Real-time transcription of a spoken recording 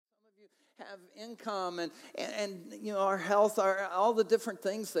have income and our health, all the different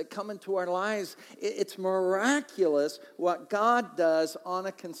things that come into our lives. It's miraculous what God does on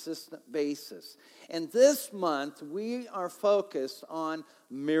a consistent basis. And this month, we are focused on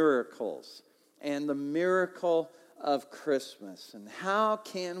miracles and the miracle of Christmas. And how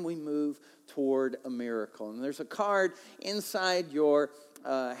can we move toward a miracle? And there's a card inside your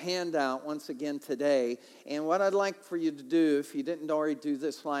handout once again today. And what I'd like for you to do, if you didn't already do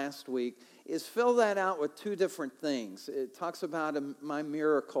this last week, is fill that out with two different things. It talks about my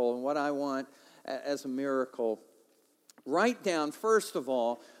miracle and what I want as a miracle. Write down, first of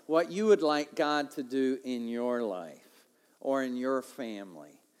all, what you would like God to do in your life or in your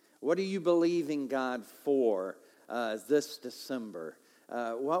family. What are you believing God for this December?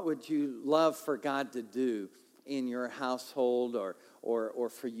 What would you love for God to do in your household or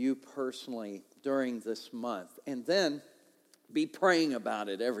for you personally during this month? And then be praying about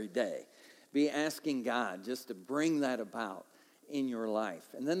it every day. Be asking God just to bring that about in your life.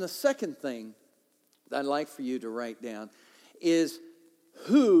 And then the second thing that I'd like for you to write down is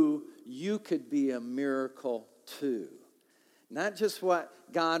who you could be a miracle to. Not just what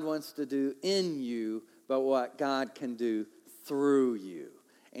God wants to do in you, but what God can do through you.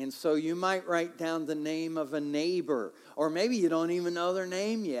 And so you might write down the name of a neighbor, or maybe you don't even know their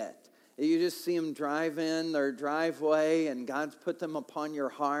name yet. You just see them drive in their driveway, and God's put them upon your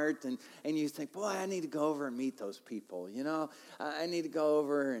heart, and you think, boy, I need to go over and meet those people. I need to go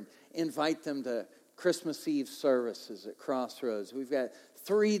over and invite them to Christmas Eve services at Crossroads. We've got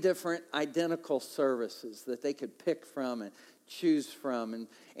 3 different identical services that they could pick from and choose from.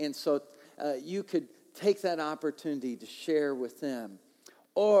 And so you could take that opportunity to share with them.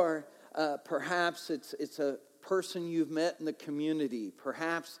 Or perhaps it's a person you've met in the community.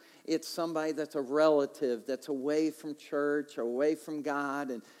 Perhaps it's somebody that's a relative that's away from church or away from God.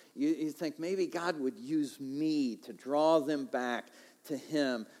 And you think maybe God would use me to draw them back to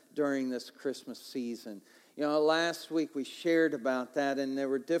Him during this Christmas season. Last week we shared about that, and there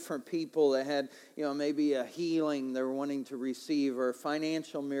were different people that had, maybe a healing they were wanting to receive, or a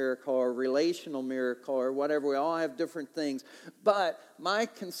financial miracle, or a relational miracle, or whatever. We all have different things. But my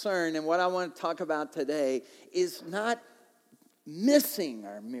concern, and what I want to talk about today, is not missing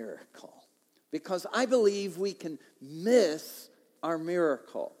our miracle. Because I believe we can miss our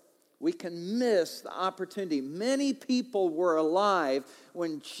miracle. We can miss the opportunity. Many people were alive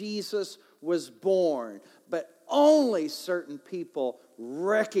when Jesus was born, but only certain people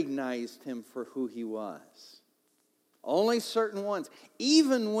recognized Him for who He was. Only certain ones.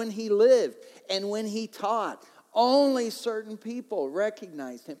 Even when He lived and when He taught, only certain people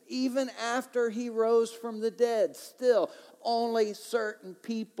recognized Him. Even after He rose from the dead, still, only certain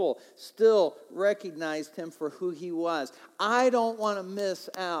people still recognized Him for who He was. I don't want to miss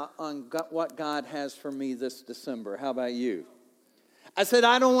out on what God has for me this December. How about you? I said,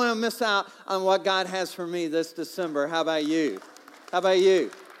 I don't want to miss out on what God has for me this December. How about you? How about you?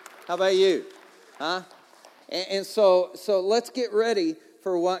 How about you? Huh? And so let's get ready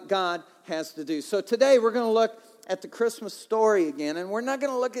for what God has to do. So today we're going to look at the Christmas story again, and we're not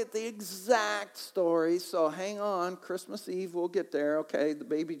going to look at the exact story, so hang on. Christmas Eve, we'll get there, okay? The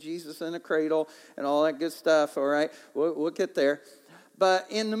baby Jesus in a cradle and all that good stuff, all right? We'll get there. But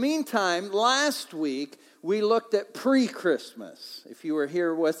in the meantime, last week, we looked at pre-Christmas, if you were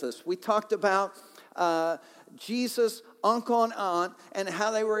here with us. We talked about Jesus' uncle and aunt and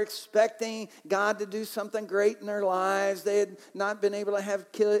how they were expecting God to do something great in their lives. They had not been able to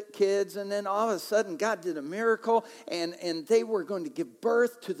have kids, and then all of a sudden God did a miracle, and they were going to give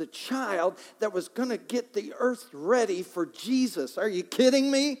birth to the child that was going to get the earth ready for Jesus. Are you kidding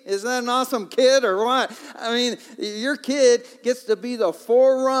me? Is that an awesome kid or what? I mean, your kid gets to be the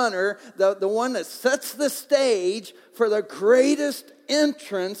forerunner, the one that sets the stage for the greatest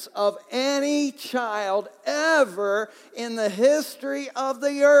entrance of any child ever in the history of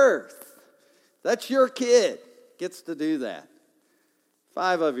the earth. That's your kid gets to do that.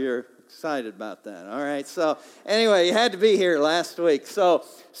 5 of you are excited about that. All right. So anyway, you had to be here last week. So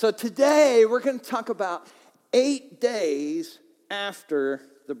today we're going to talk about 8 days after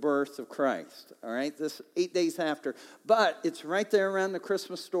the birth of Christ. All right. This 8 days after, but it's right there around the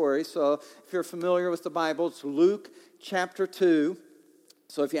Christmas story. So if you're familiar with the Bible, it's Luke chapter 2.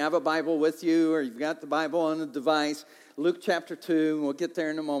 So if you have a Bible with you or you've got the Bible on a device, Luke chapter 2, and we'll get there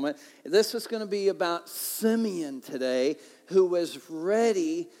in a moment. This is going to be about Simeon today, who was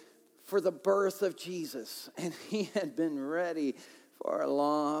ready for the birth of Jesus. And he had been ready for a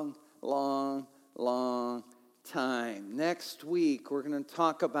long, long, long time. Next week, we're going to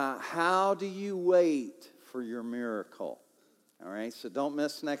talk about how do you wait for your miracle. All right, so don't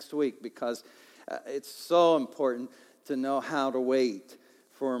miss next week because it's so important to know how to wait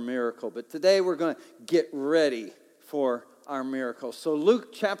for a miracle. But today we're going to get ready for our miracle. So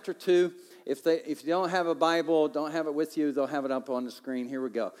Luke chapter 2, if you don't have a Bible, don't have it with you, they'll have it up on the screen. Here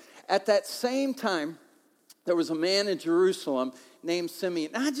we go. At that same time, there was a man in Jerusalem named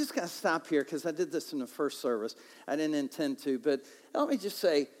Simeon. Now, I just got to stop here because I did this in the first service. I didn't intend to, but let me just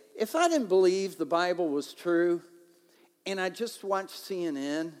say, if I didn't believe the Bible was true and I just watched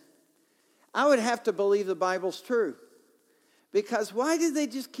CNN, I would have to believe the Bible's true. Because why did they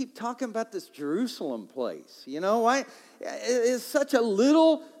just keep talking about this Jerusalem place? You know, why? It's such a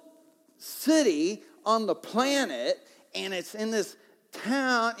little city on the planet, and it's in this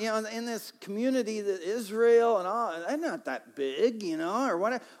town, you know, in this community that Israel and all, they're not that big, you know, or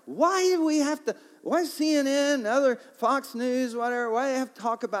whatever. Why do we have to, why CNN, other Fox News, whatever, why do they have to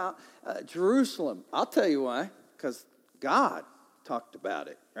talk about Jerusalem? I'll tell you why, because God talked about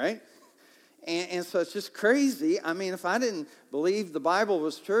it, right? And so it's just crazy. I mean, if I didn't believe the Bible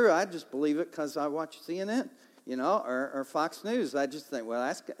was true, I'd just believe it because I watch CNN, you know, or Fox News. I just think, well,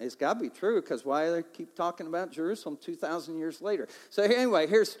 it's got to be true because why do they keep talking about Jerusalem 2,000 years later? So anyway,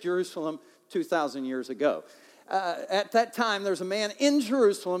 here's Jerusalem 2,000 years ago. At that time, there was a man in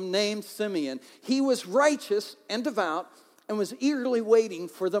Jerusalem named Simeon. He was righteous and devout and was eagerly waiting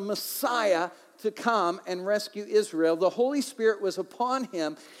for the Messiah to come and rescue Israel. The Holy Spirit was upon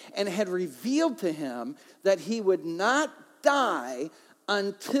him and had revealed to him that he would not die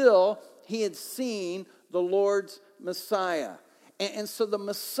until he had seen the Lord's Messiah. And so the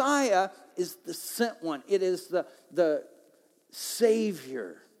Messiah is the sent one. It is the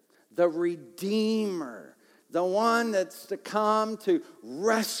Savior, the Redeemer, the one that's to come to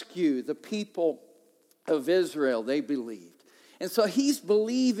rescue the people of Israel, they believed. And so he's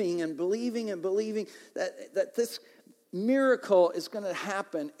believing and believing and believing that this miracle is going to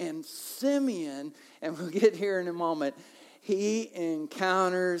happen. And Simeon, and we'll get here in a moment, he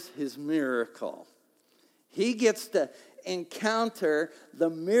encounters his miracle. He gets to encounter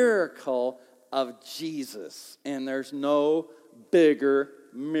the miracle of Jesus. And there's no bigger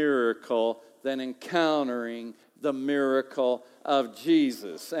miracle than encountering the miracle of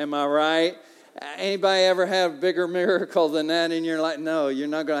Jesus. Am I right? Anybody ever have a bigger miracle than that in your life? No, you're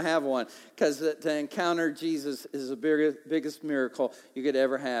not going to have one, because to encounter Jesus is the biggest miracle you could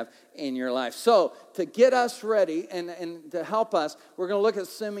ever have in your life. So to get us ready and to help us, we're going to look at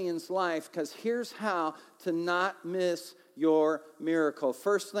Simeon's life, because here's how to not miss your miracle.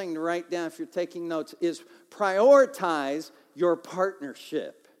 First thing to write down if you're taking notes is prioritize your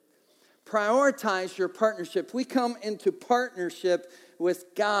partnership. Prioritize your partnership. We come into partnership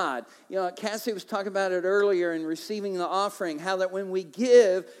with God. You know, Cassie was talking about it earlier in receiving the offering, how that when we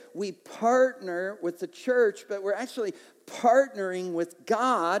give, we partner with the church, but we're actually partnering with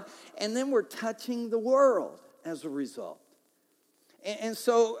God, and then we're touching the world as a result. And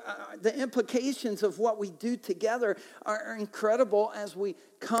so the implications of what we do together are incredible as we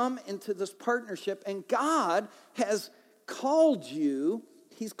come into this partnership. And God has called you,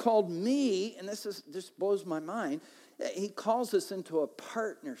 He's called me, and this just blows my mind, He calls us into a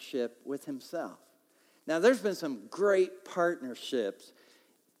partnership with Himself. Now, there's been some great partnerships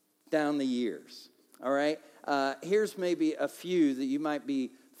down the years, all right? Here's maybe a few that you might be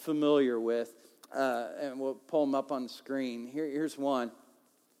familiar with, and we'll pull them up on the screen. Here's one.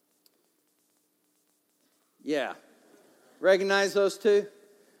 Yeah. Recognize those two?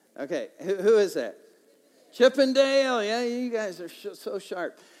 Okay, who is that? Chip and Dale. Yeah, you guys are so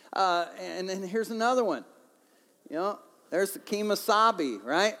sharp. And then here's another one. You know, there's the Kemosabe,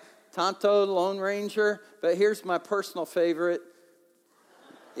 right? Tonto, the Lone Ranger. But here's my personal favorite.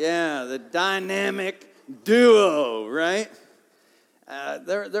 Yeah, the dynamic duo, right?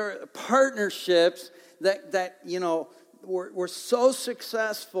 There are partnerships that you know, were so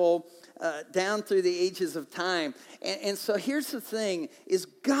successful down through the ages of time. And so here's the thing, is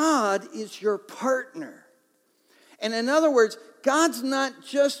God is your partner. And in other words, God's not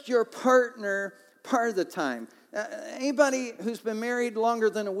just your partner part of the time. Anybody who's been married longer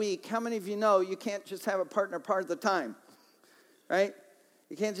than a week, how many of you know you can't just have a partner part of the time, right?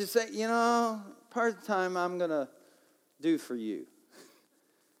 You can't just say, you know, part of the time I'm going to do for you,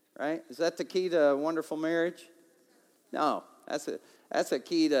 right? Is that the key to a wonderful marriage? No, that's a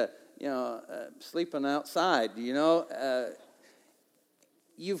key to, you know, sleeping outside, you know.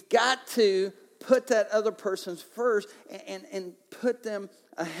 You've got to put that other person's first and put them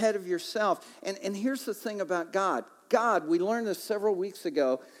ahead of yourself. And here's the thing about God. God, we learned this several weeks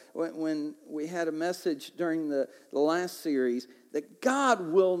ago when we had a message during the last series, that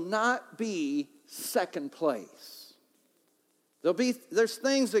God will not be second place. There's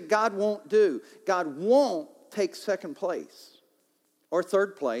things that God won't do. God won't take second place or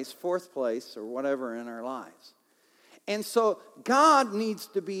third place, fourth place, or whatever in our lives. And so God needs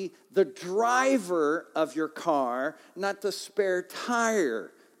to be the driver of your car, not the spare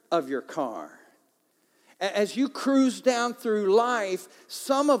tire of your car. As you cruise down through life,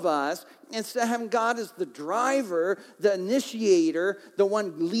 some of us, instead of having God as the driver, the initiator, the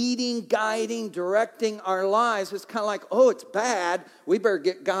one leading, guiding, directing our lives, it's kind of like, oh, it's bad. We better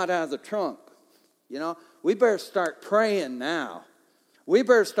get God out of the trunk. We better start praying now. We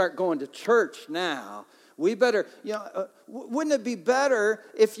better start going to church now. We better, wouldn't it be better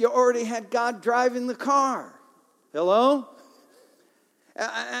if you already had God driving the car? Hello?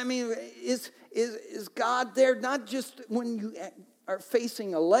 I mean, is God there not just when you are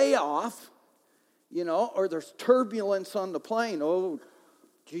facing a layoff, or there's turbulence on the plane? Oh,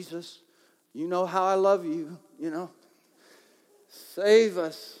 Jesus, you know how I love you, Save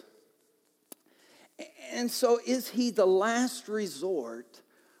us. And so is he the last resort,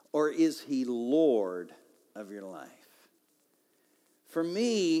 or is he Lord of your life? For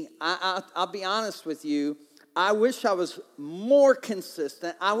me, I'll be honest with you, I wish I was more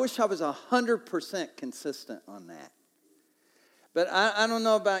consistent. I wish I was 100% consistent on that. But I don't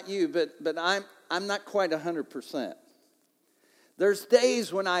know about you, but I'm not quite 100%. There's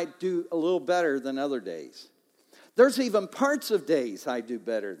days when I do a little better than other days. There's even parts of days I do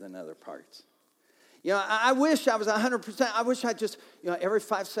better than other parts. I wish I was 100%. I wish I just, every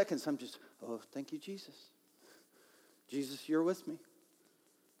 5 seconds I'm just, oh, thank you, Jesus. Jesus, you're with me.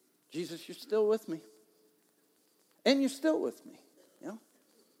 Jesus, you're still with me. And you're still with me, And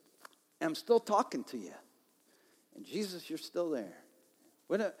I'm still talking to you. And Jesus, you're still there.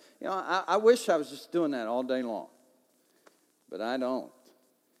 I wish I was just doing that all day long. But I don't.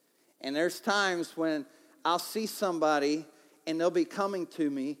 And there's times when I'll see somebody and they'll be coming to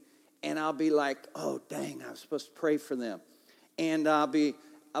me and I'll be like, oh, dang, I was supposed to pray for them. And I'll be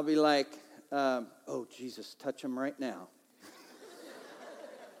like, oh, Jesus, touch them right now.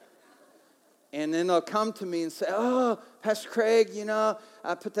 And then they'll come to me and say, oh, Pastor Craig, I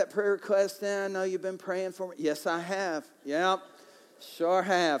put that prayer request in. I know you've been praying for me. Yes, I have. Yep, sure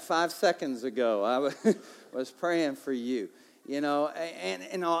have. 5 seconds ago, I was praying for you. And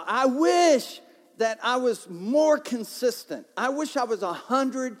I wish that I was more consistent. I wish I was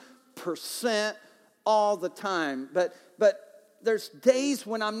 100% all the time. But there's days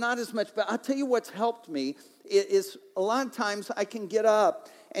when I'm not as much. But I'll tell you what's helped me is a lot of times I can get up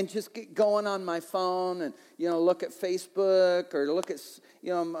and just get going on my phone and, look at Facebook or look at,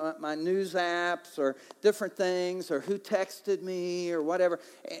 my news apps or different things or who texted me or whatever.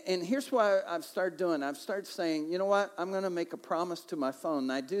 And here's what I've started doing. I've started saying, you know what? I'm going to make a promise to my phone.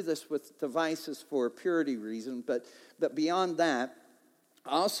 And I do this with devices for purity reasons, but beyond that,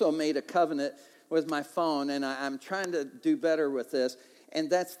 I also made a covenant with my phone, and I'm trying to do better with this. And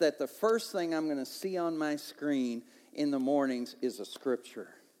that's that the first thing I'm going to see on my screen in the mornings is a scripture.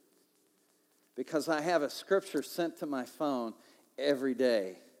 Because I have a scripture sent to my phone every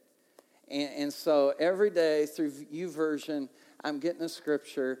day. And so every day through YouVersion, I'm getting a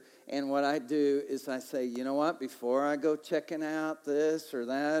scripture. And what I do is I say, you know what? Before I go checking out this or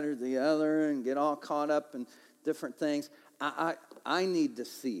that or the other and get all caught up in different things, I need to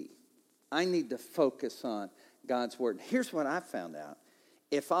see. I need to focus on God's word. Here's what I found out.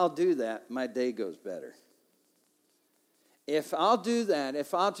 If I'll do that, my day goes better. If I'll do that,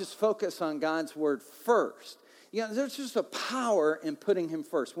 if I'll just focus on God's word first, there's just a power in putting him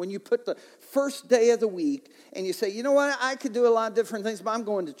first. When you put the first day of the week and you say, you know what, I could do a lot of different things, but I'm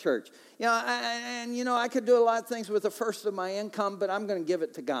going to church. I could do a lot of things with the first of my income, but I'm going to give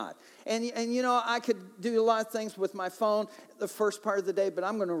it to God. And I could do a lot of things with my phone the first part of the day, but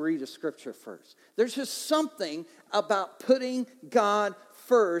I'm going to read a scripture first. There's just something about putting God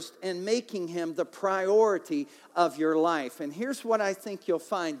first and making him the priority of your life. And here's what I think you'll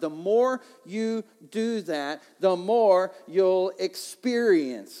find. The more you do that, the more you'll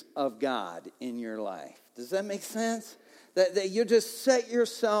experience of God in your life. Does that make sense? That you just set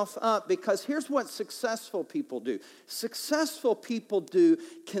yourself up, because here's what successful people do. Successful people do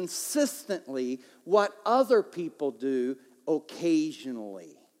consistently what other people do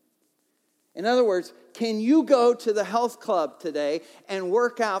occasionally. In other words, can you go to the health club today and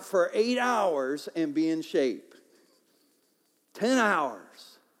work out for 8 hours and be in shape? 10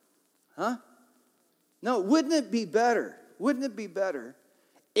 hours. Huh? No, wouldn't it be better? Wouldn't it be better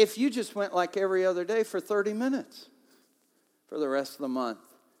if you just went like every other day for 30 minutes for the rest of the month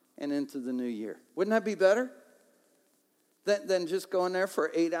and into the new year? Wouldn't that be better than just going there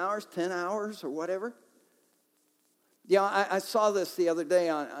for 8 hours, 10 hours, or whatever? Yeah, I saw this the other day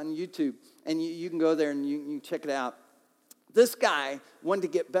on YouTube, and you can go there and you can check it out. This guy wanted to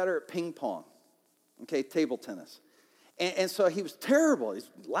get better at ping pong, okay, table tennis. And so he was terrible. He's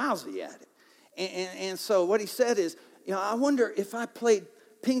lousy at it. And so what he said is, I wonder if I played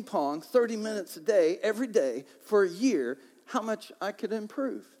ping pong 30 minutes a day, every day, for a year, how much I could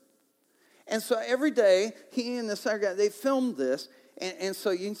improve. And so every day, he and this other guy, they filmed this, and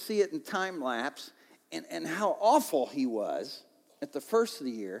so you can see it in time lapse, and how awful he was at the first of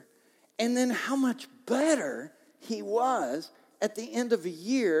the year, and then how much better he was at the end of a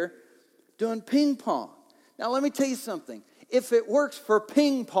year doing ping pong. Now, let me tell you something. If it works for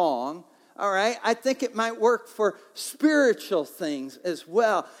ping pong, all right, I think it might work for spiritual things as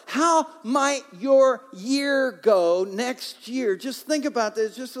well. How might your year go next year? Just think about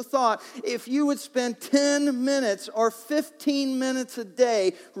this, just a thought. If you would spend 10 minutes or 15 minutes a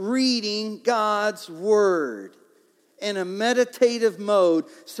day reading God's Word in a meditative mode,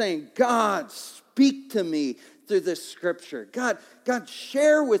 saying, God, speak to me through this scripture. God,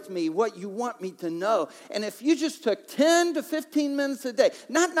 share with me what you want me to know. And if you just took 10 to 15 minutes a day,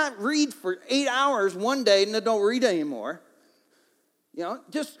 not read for 8 hours one day and then don't read anymore.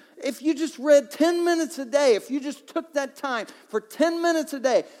 Just if you just read 10 minutes a day, if you just took that time for 10 minutes a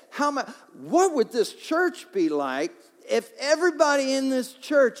day, what would this church be like if everybody in this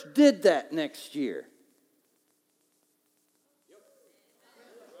church did that next year?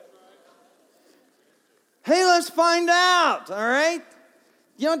 Hey, let's find out, all right?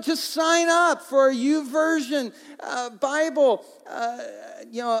 Just sign up for a YouVersion Bible,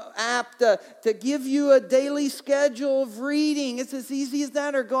 app to give you a daily schedule of reading. It's as easy as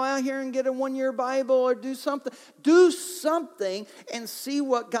that, or go out here and get a one-year Bible, or do something. Do something and see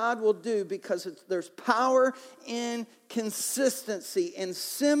what God will do, because there's power in consistency. And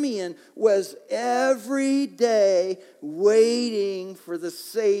Simeon was every day waiting for the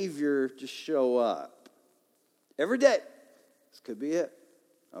Savior to show up. Every day. This could be it.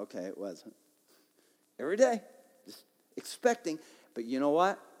 Okay, it wasn't. Every day. Just expecting. But you know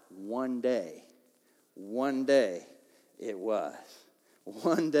what? One day it was.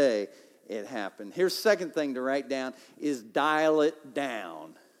 One day it happened. Here's the second thing to write down is dial it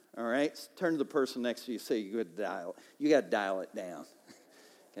down. All right? Turn to the person next to you and say, you got to dial it down.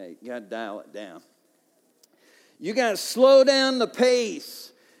 Okay, you got to dial it down. You got to slow down the pace.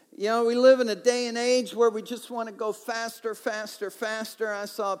 We live in a day and age where we just want to go faster, faster, faster. I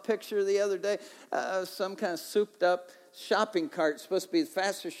saw a picture the other day of some kind of souped-up shopping cart. It's supposed to be the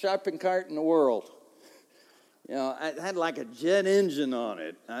fastest shopping cart in the world. It had like a jet engine on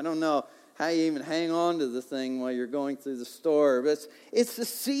it. I don't know how you even hang on to the thing while you're going through the store. But it's the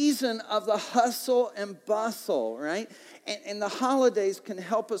season of the hustle and bustle, right? And the holidays can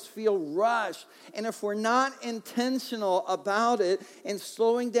help us feel rushed. And if we're not intentional about it and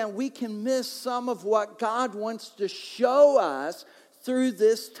slowing down, we can miss some of what God wants to show us through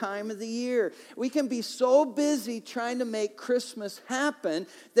this time of the year. We can be so busy trying to make Christmas happen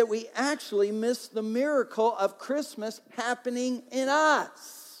that we actually miss the miracle of Christmas happening in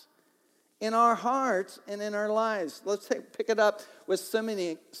us, in our hearts and in our lives. Let's pick it up with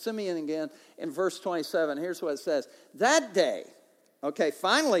Simeon again in verse 27. Here's what it says. That day,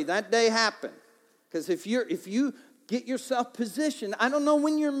 finally that day happened. Because if you get yourself positioned, I don't know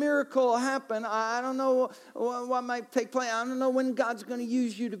when your miracle will happen. I don't know what might take place. I don't know when God's going to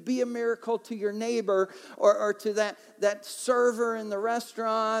use you to be a miracle to your neighbor or to that server in the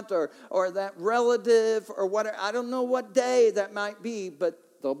restaurant or that relative or whatever. I don't know what day that might be, but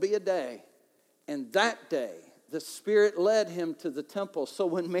there'll be a day. And that day, the Spirit led him to the temple. So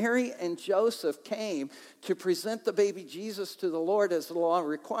when Mary and Joseph came to present the baby Jesus to the Lord as the law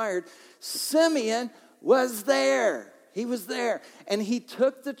required, Simeon was there. He was there. And he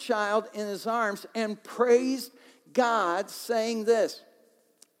took the child in his arms and praised God, saying this,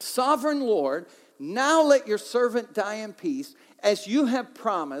 Sovereign Lord, now let your servant die in peace. As you have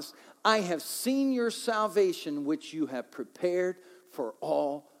promised, I have seen your salvation, which you have prepared for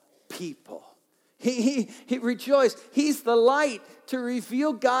all people. He rejoiced. He's the light to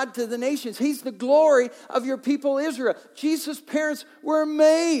reveal God to the nations. He's the glory of your people Israel. Jesus' parents were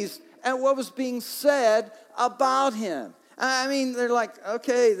amazed at what was being said about him. I mean, they're like,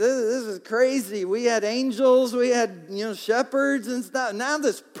 okay, this is crazy. We had angels, we had shepherds and stuff. Now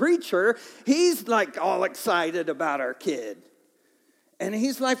this preacher, he's like all excited about our kid. And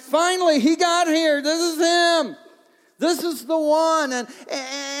he's like, finally, he got here. This is him. This is the one.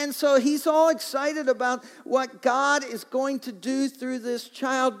 And so he's all excited about what God is going to do through this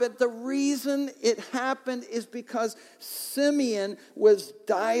child. But the reason it happened is because Simeon was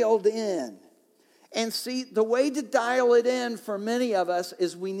dialed in. And see, the way to dial it in for many of us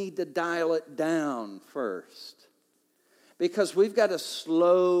is we need to dial it down first. Because we've got to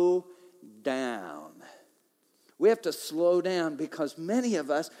slow down. We have to slow down because many of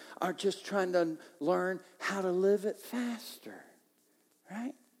us are just trying to learn how to live it faster.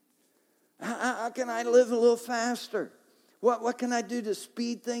 Right? How can I live a little faster? What can I do to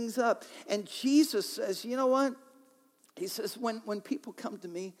speed things up? And Jesus says, you know what? He says, when people come to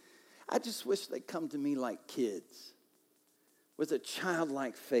me, I just wish they'd come to me like kids with a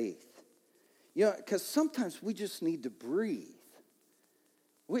childlike faith. You know, because sometimes we just need to breathe.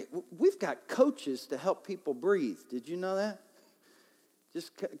 We've got coaches to help people breathe. Did you know that?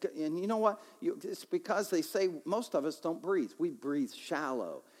 And you know what? It's because they say most of us don't breathe. We breathe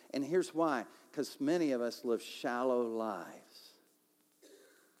shallow. And here's why. Because many of us live shallow lives.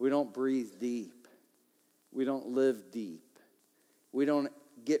 We don't breathe deep. We don't live deep. We don't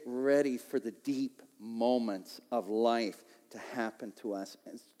get ready for the deep moments of life to happen to us.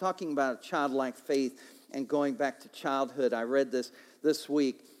 And talking about childlike faith and going back to childhood, I read this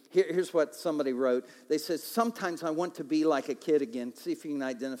week. Here's what somebody wrote. They said, sometimes I want to be like a kid again. See if you can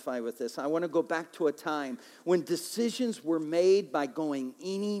identify with this. I want to go back to a time when decisions were made by going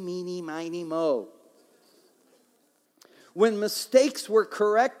eeny, meeny, miny, mo. When mistakes were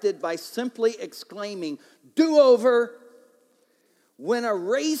corrected by simply exclaiming, do-over. When a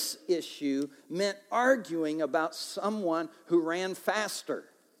race issue meant arguing about someone who ran faster.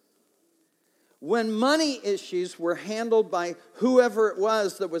 When money issues were handled by whoever it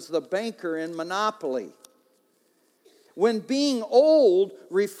was that was the banker in Monopoly. When being old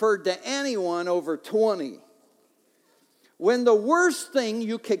referred to anyone over 20. When the worst thing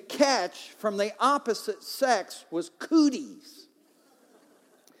you could catch from the opposite sex was cooties.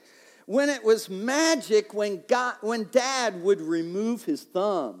 When it was magic when Dad would remove his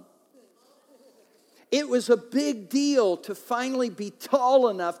thumb. It was a big deal to finally be tall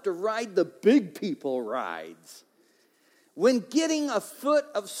enough to ride the big people rides. When getting a foot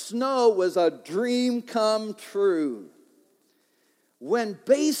of snow was a dream come true. When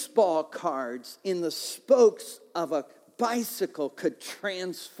baseball cards in the spokes of a bicycle could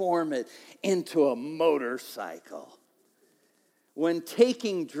transform it into a motorcycle. When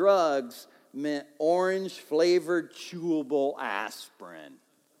taking drugs meant orange-flavored chewable aspirin.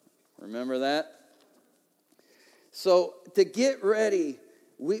 Remember that? So to get ready,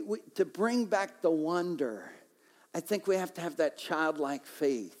 to bring back the wonder, I think we have to have that childlike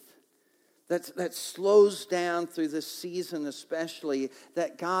faith that slows down through this season especially,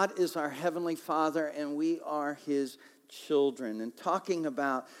 that God is our Heavenly Father and we are His children. And talking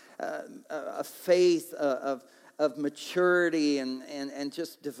about a faith of maturity and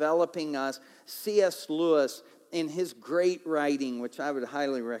just developing us. C.S. Lewis, in his great writing, which I would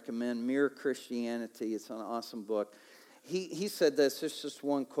highly recommend, Mere Christianity, it's an awesome book. He said this, it's just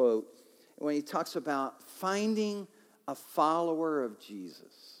one quote, when he talks about finding a follower of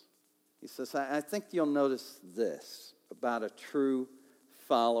Jesus. He says, I think you'll notice this about a true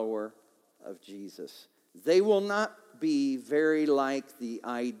follower of Jesus. They will not be very like the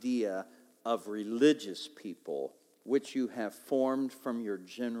idea of religious people, which you have formed from your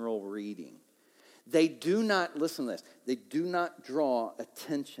general reading. They do not, listen to this, they do not draw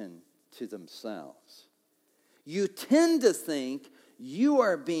attention to themselves. You tend to think you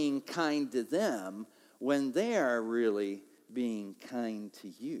are being kind to them when they are really being kind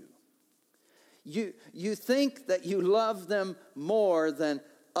to you. You think that you love them more than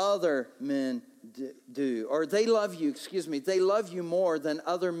other men do. Or they love you more than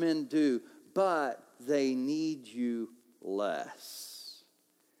other men do, but they need you less.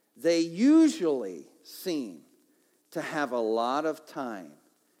 They usually seem to have a lot of time,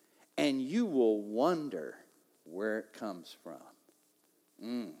 and you will wonder where it comes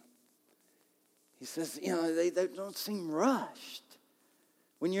from. He says, they don't seem rushed.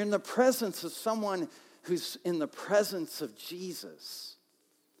 When you're in the presence of someone who's in the presence of Jesus,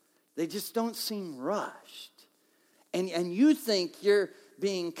 they just don't seem rushed. And you think you're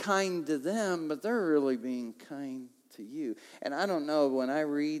being kind to them, but they're really being kind to you. And I don't know, when I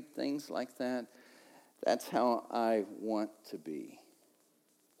read things like that, that's how I want to be.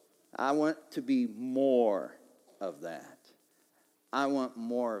 I want to be more of that. I want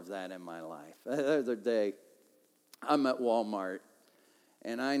more of that in my life. The other day, I'm at Walmart,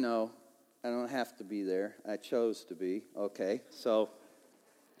 and I know I don't have to be there. I chose to be. Okay, so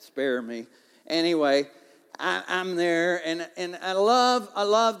spare me. Anyway, I'm there, and I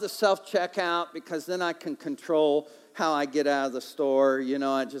love the self-checkout because then I can control, how I get out of the store. You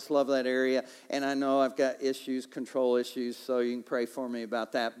know, I just love that area. And I know I've got issues, control issues, so you can pray for me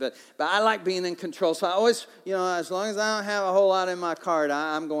about that. But I like being in control. So I always, you know, as long as I don't have a whole lot in my cart,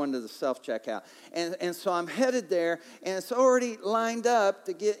 I'm going to the self-checkout. And so I'm headed there, and it's already lined up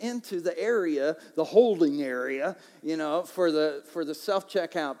to get into the area, the holding area, you know, for the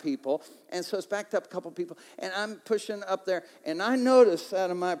self-checkout people. And so it's backed up a couple people, and I'm pushing up there, and I notice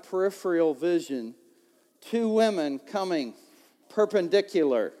out of my peripheral vision 2 women coming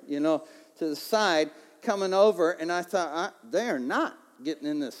perpendicular, you know, to the side, coming over, and I thought, they are not getting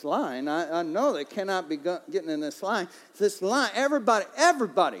in this line. I know they cannot be getting in this line. This line, everybody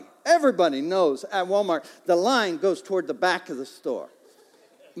knows at Walmart, the line goes toward the back of the store.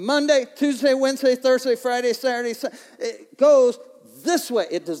 Monday, Tuesday, Wednesday, Thursday, Friday, Saturday, it goes this way.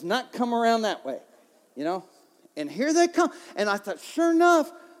 It does not come around that way, you know. And here they come. And I thought, sure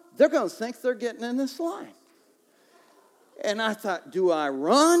enough, they're going to think they're getting in this line. And I thought, do I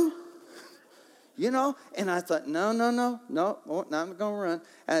run? You know, and I thought, no, I'm not going to run.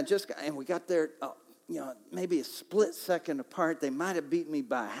 And we got there, you know, maybe a split second apart. They might have beat me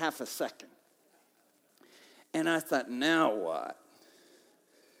by half a second. And I thought, now what?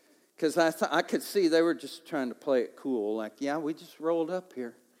 Because I thought I could see they were just trying to play it cool. Like, yeah, we just rolled up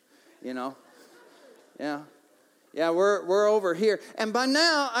here, you know. Yeah, we're over here. And by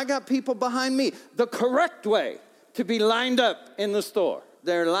now, I got people behind me. The correct way to be lined up in the store.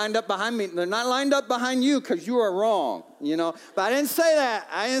 They're lined up behind me. They're not lined up behind you because you are wrong, you know. But I didn't say that.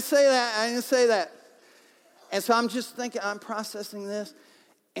 And so I'm just thinking, I'm processing this.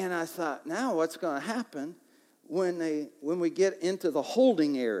 And I thought, now what's going to happen when we get into the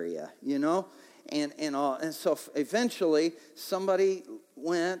holding area, you know? And so eventually somebody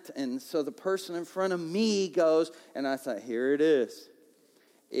went, and so the person in front of me goes, and I thought, here it is.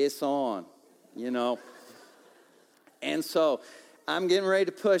 It's on, you know. And so I'm getting ready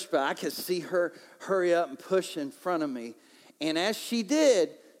to push, but I could see her hurry up and push in front of me. And as she did,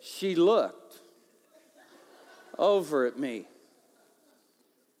 she looked over at me.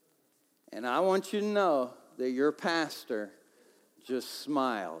 And I want you to know that your pastor just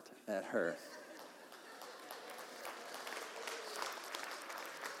smiled at her.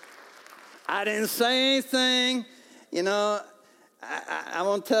 I didn't say anything. You know, I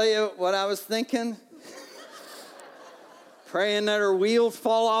won't tell you what I was thinking. Praying that her wheels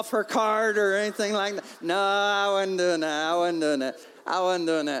fall off her cart or anything like that. No, I wasn't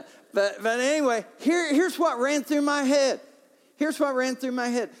doing that. But anyway, here's what ran through my head.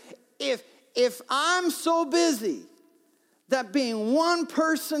 If I'm so busy that being one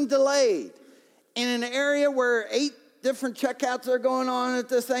person delayed in an area where 8 different checkouts are going on at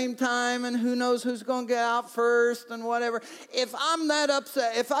the same time, and who knows who's going to get out first and whatever. If I'm that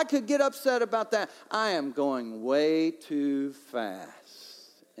upset, if I could get upset about that, I am going way too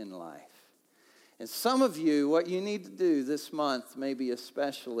fast in life. And some of you, what you need to do this month, maybe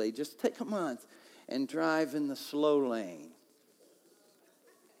especially, just take a month and drive in the slow lane.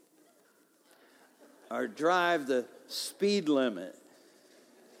 Or drive the speed limit.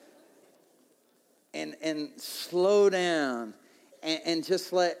 And slow down and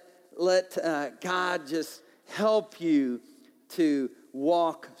just let God just help you to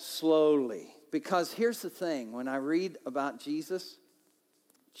walk slowly. Because here's the thing, when I read about Jesus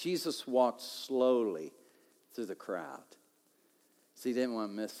walked slowly through the crowd. So he didn't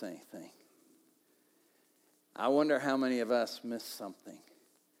want to miss anything. I wonder how many of us miss something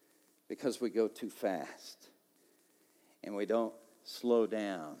because we go too fast and we don't slow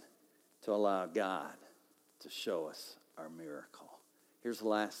down to allow God to show us our miracle. Here's the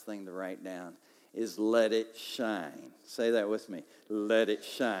last thing to write down is let it shine. Say that with me. Let it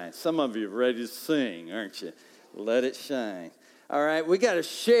shine. Some of you are ready to sing, aren't you? Let it shine. All right, we got to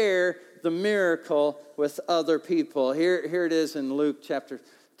share the miracle with other people. Here it is in Luke chapter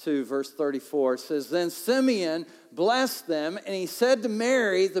 2, verse 34. It says, then Simeon blessed them, and he said to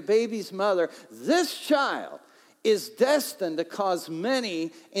Mary, the baby's mother, this child is destined to cause many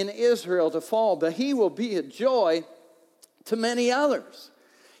in Israel to fall, but he will be a joy to many others.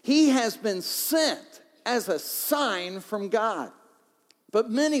 He has been sent as a sign from God, but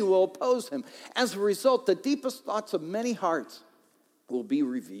many will oppose him. As a result, the deepest thoughts of many hearts will be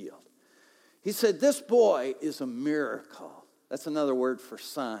revealed. He said, this boy is a miracle. That's another word for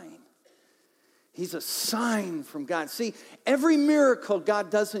sign. He's a sign from God. See, every miracle God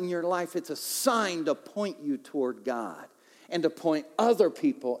does in your life, it's a sign to point you toward God and to point other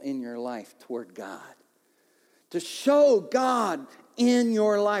people in your life toward God. To show God in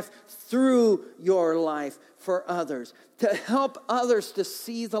your life, through your life for others. To help others to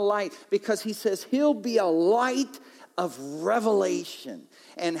see the light. Because he says he'll be a light of revelation.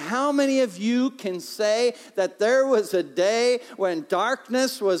 And how many of you can say that there was a day when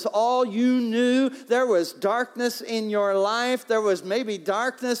darkness was all you knew? There was darkness in your life. There was maybe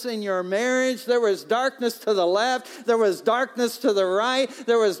darkness in your marriage. There was darkness to the left. There was darkness to the right.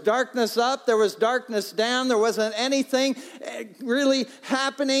 There was darkness up. There was darkness down. There wasn't anything really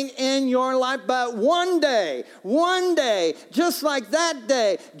happening in your life. But one day, just like that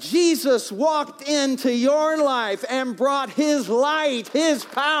day, Jesus walked into your life and brought his light, his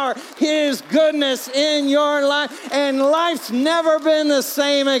power, his goodness in your life, and life's never been the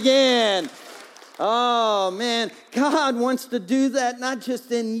same again. Oh, man, God wants to do that not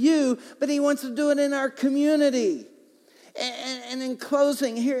just in you, but he wants to do it in our community. And in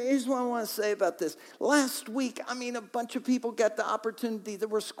closing, here's what I want to say about this. Last week, a bunch of people got the opportunity. There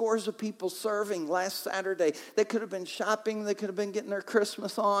were scores of people serving last Saturday. They could have been shopping. They could have been getting their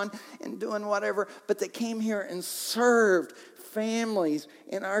Christmas on and doing whatever. But they came here and served families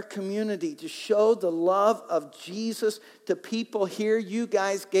in our community to show the love of Jesus to people here. You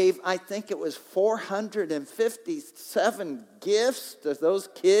guys gave, I think it was 457 gifts to those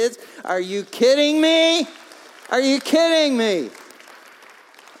kids. Are you kidding me? Are you kidding me?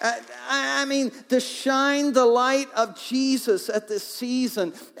 To shine the light of Jesus at this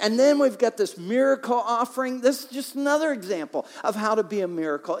season. And then we've got this miracle offering. This is just another example of how to be a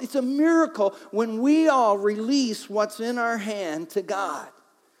miracle. It's a miracle when we all release what's in our hand to God.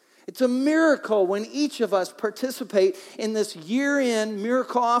 It's a miracle when each of us participate in this year-end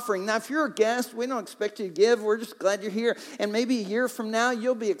miracle offering. Now, if you're a guest, we don't expect you to give. We're just glad you're here. And maybe a year from now,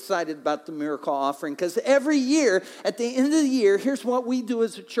 you'll be excited about the miracle offering. Because every year, at the end of the year, here's what we do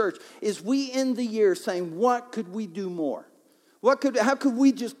as a church, is we end the year saying, what could we do more? How could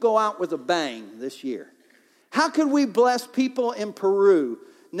we just go out with a bang this year? How could we bless people in Peru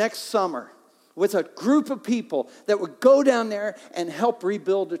next summer with a group of people that would go down there and help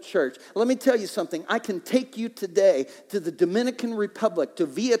rebuild a church? Let me tell you something. I can take you today to the Dominican Republic, to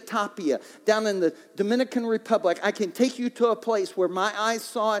Villa Tapia, down in the Dominican Republic. I can take you to a place where my eyes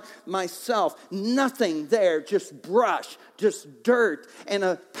saw it myself. Nothing there, just brush, just dirt. And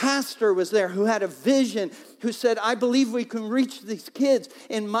a pastor was there who had a vision, who said, I believe we can reach these kids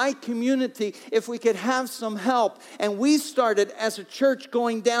in my community if we could have some help. And we started as a church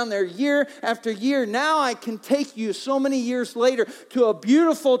going down there year after year. Now I can take you so many years later to a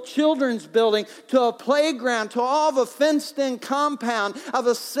beautiful children's building, to a playground, to all of a fenced-in compound of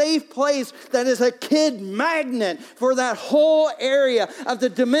a safe place that is a kid magnet for that whole area of the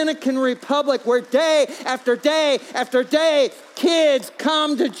Dominican Republic, where day after day after day, kids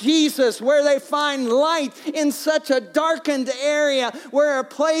come to Jesus, where they find light in such a darkened area, where a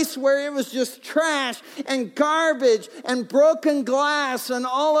place where it was just trash and garbage and broken glass and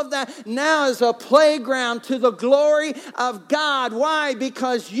all of that now is a playground to the glory of God. Why?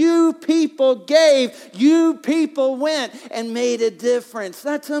 Because you people gave, you people went and made a difference.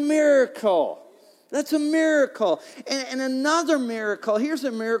 That's a miracle. That's a miracle. And another miracle, here's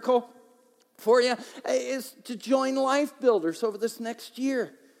a miracle for you, is to join Life Builders over this next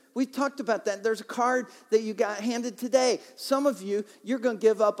year. We talked about that. There's a card that you got handed today. Some of you, you're going to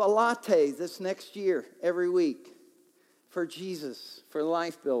give up a latte this next year every week for Jesus, for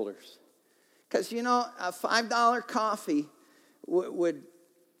Life Builders. Because, a $5 coffee would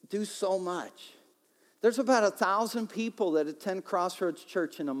do so much. There's about 1,000 people that attend Crossroads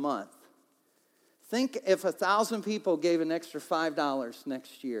Church in a month. Think if 1,000 people gave an extra $5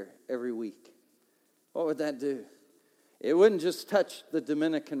 next year every week. What would that do? It wouldn't just touch the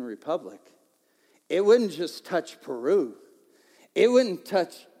Dominican Republic. It wouldn't just touch Peru. It wouldn't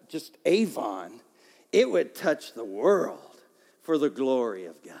touch just Avon. It would touch the world for the glory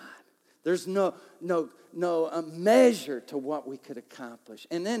of God. There's no measure to what we could accomplish.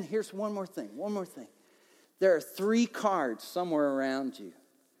 And then here's one more thing. There are 3 cards somewhere around you.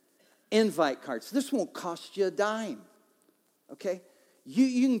 Invite cards. This won't cost you a dime. Okay?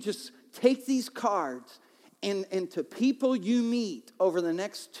 You can just take these cards and to people you meet over the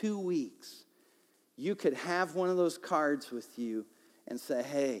next 2 weeks, you could have one of those cards with you and say,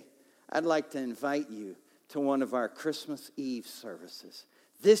 hey, I'd like to invite you to one of our Christmas Eve services.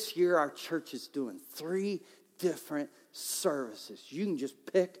 This year our church is doing 3 different services. You can just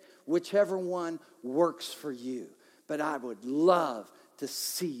pick whichever one works for you. But I would love to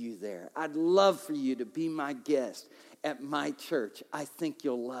see you there. I'd love for you to be my guest at my church. I think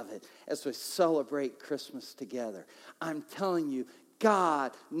you'll love it as we celebrate Christmas together. I'm telling you,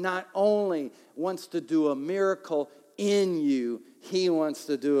 God not only wants to do a miracle in you, he wants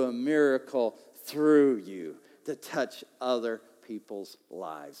to do a miracle through you to touch other people's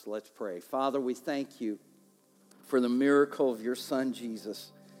lives. Let's pray. Father, we thank you for the miracle of your Son,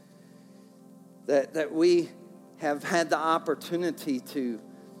 Jesus. That we have had the opportunity to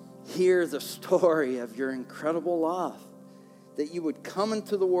hear the story of your incredible love. That you would come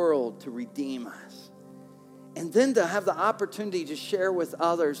into the world to redeem us. And then to have the opportunity to share with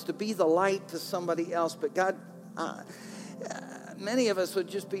others, to be the light to somebody else. But God, many of us would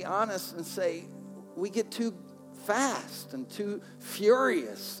just be honest and say, we get too fast and too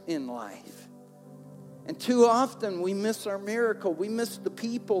furious in life. And too often we miss our miracle. We miss the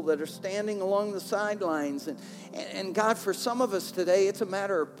people that are standing along the sidelines. And God, for some of us today, it's a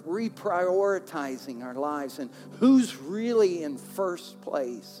matter of reprioritizing our lives and who's really in first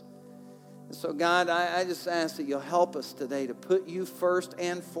place. And so God, I just ask that you'll help us today to put you first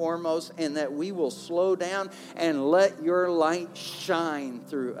and foremost, and that we will slow down and let your light shine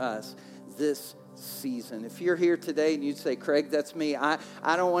through us this season. If you're here today and you'd say, Craig, that's me. I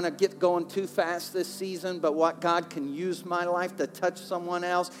don't want to get going too fast this season, but what God can use my life to touch someone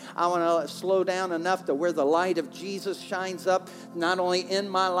else. I want to slow down enough to where the light of Jesus shines up, not only in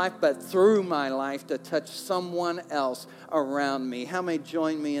my life, but through my life to touch someone else around me. How many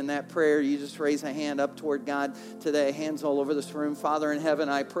join me in that prayer? You just raise a hand up toward God today. Hands all over this room. Father in heaven,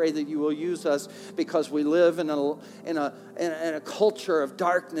 I pray that you will use us because we live in a culture of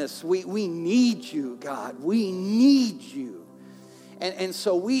darkness. We need you, God. We need you. And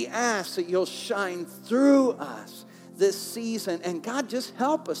so we ask that you'll shine through us this season. And God, just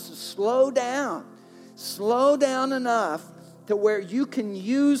help us to slow down enough to where you can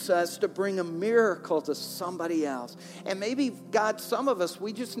use us to bring a miracle to somebody else. And maybe, God, some of us,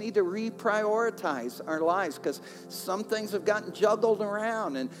 we just need to reprioritize our lives because some things have gotten juggled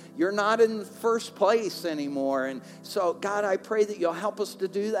around and you're not in first place anymore. And so, God, I pray that you'll help us to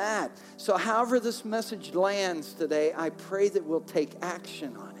do that. So however this message lands today, I pray that we'll take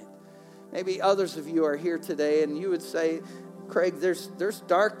action on it. Maybe others of you are here today and you would say, Craig, there's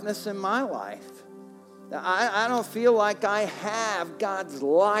darkness in my life. I don't feel like I have God's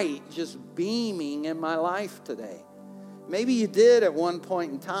light just beaming in my life today. Maybe you did at one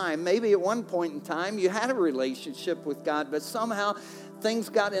point in time. Maybe at one point in time you had a relationship with God, but somehow things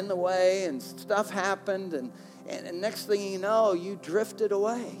got in the way and stuff happened, and next thing you know, you drifted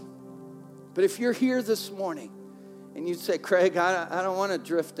away. But if you're here this morning and you'd say, Craig, I don't want to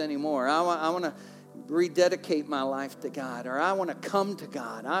drift anymore. I want to rededicate my life to God, or I want to come to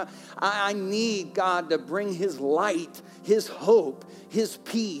God. I need God to bring his light, his hope, his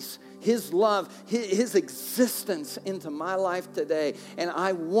peace, his love, his existence into my life today. And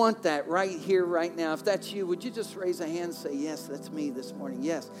I want that right here, right now. If that's you, would you just raise a hand and say, yes, that's me this morning.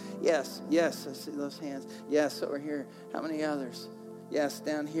 Yes, yes, yes. I see those hands. Yes, over here. How many others? Yes,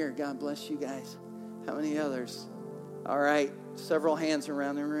 down here. God bless you guys. How many others? All right. Several hands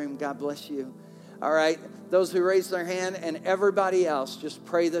around the room. God bless you. All right, those who raised their hand and everybody else, just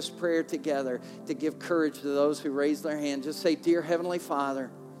pray this prayer together to give courage to those who raised their hand. Just say, Dear Heavenly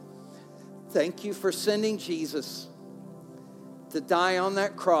Father, thank you for sending Jesus to die on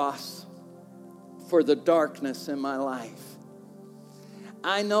that cross for the darkness in my life.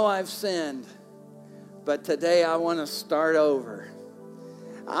 I know I've sinned, but today I want to start over.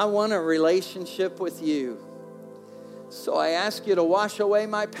 I want a relationship with you. So I ask you to wash away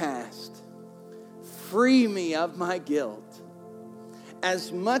my past. Free me of my guilt.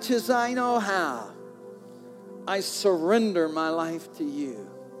 As much as I know how, I surrender my life to you.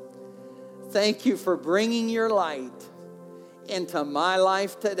 Thank you for bringing your light into my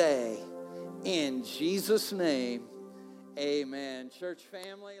life today. In Jesus' name, amen. Church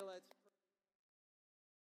family, let's